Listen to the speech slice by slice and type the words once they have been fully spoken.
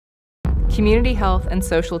community health and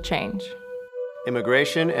social change,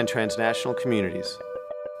 immigration and transnational communities,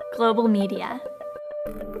 global media,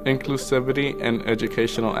 inclusivity and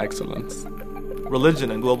educational excellence,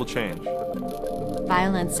 religion and global change,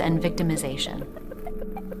 violence and victimization,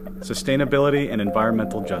 sustainability and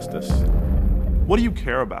environmental justice. What do you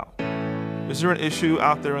care about? Is there an issue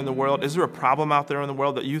out there in the world? Is there a problem out there in the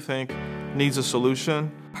world that you think needs a solution?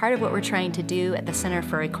 Part of what we're trying to do at the Center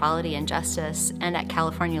for Equality and Justice and at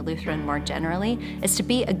California Lutheran more generally is to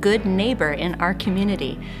be a good neighbor in our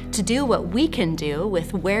community, to do what we can do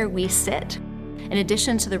with where we sit. In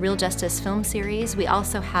addition to the Real Justice film series, we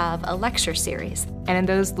also have a lecture series. and in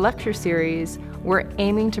those lecture series, we're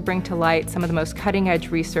aiming to bring to light some of the most cutting-edge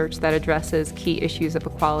research that addresses key issues of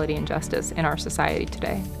equality and justice in our society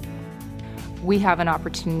today. We have an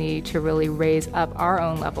opportunity to really raise up our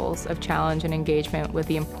own levels of challenge and engagement with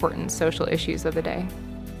the important social issues of the day.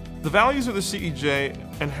 The values of the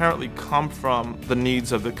CEJ inherently come from the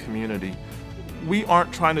needs of the community. We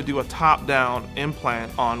aren't trying to do a top-down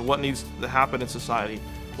implant on what needs to happen in society.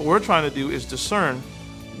 What we're trying to do is discern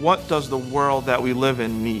what does the world that we live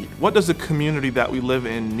in need? What does the community that we live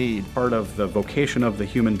in need? Part of the vocation of the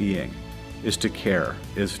human being is to care,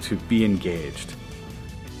 is to be engaged.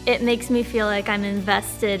 It makes me feel like I'm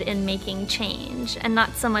invested in making change, and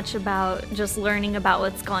not so much about just learning about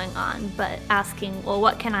what's going on, but asking, well,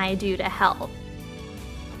 what can I do to help?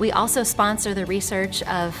 We also sponsor the research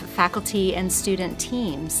of faculty and student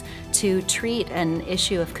teams to treat an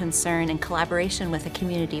issue of concern in collaboration with a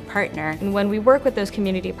community partner. And when we work with those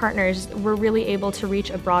community partners, we're really able to reach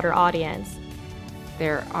a broader audience.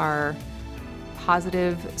 There are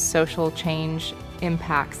positive social change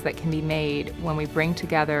impacts that can be made when we bring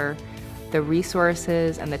together the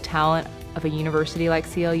resources and the talent of a university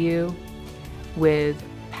like CLU with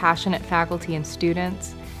passionate faculty and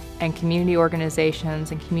students and community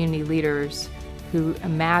organizations and community leaders who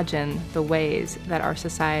imagine the ways that our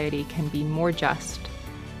society can be more just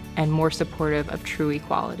and more supportive of true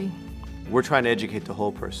equality. We're trying to educate the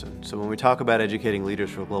whole person. So when we talk about educating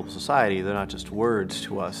leaders for a global society, they're not just words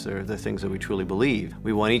to us, they're the things that we truly believe.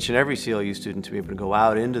 We want each and every CLU student to be able to go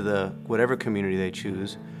out into whatever community they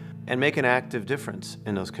choose and make an active difference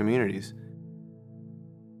in those communities.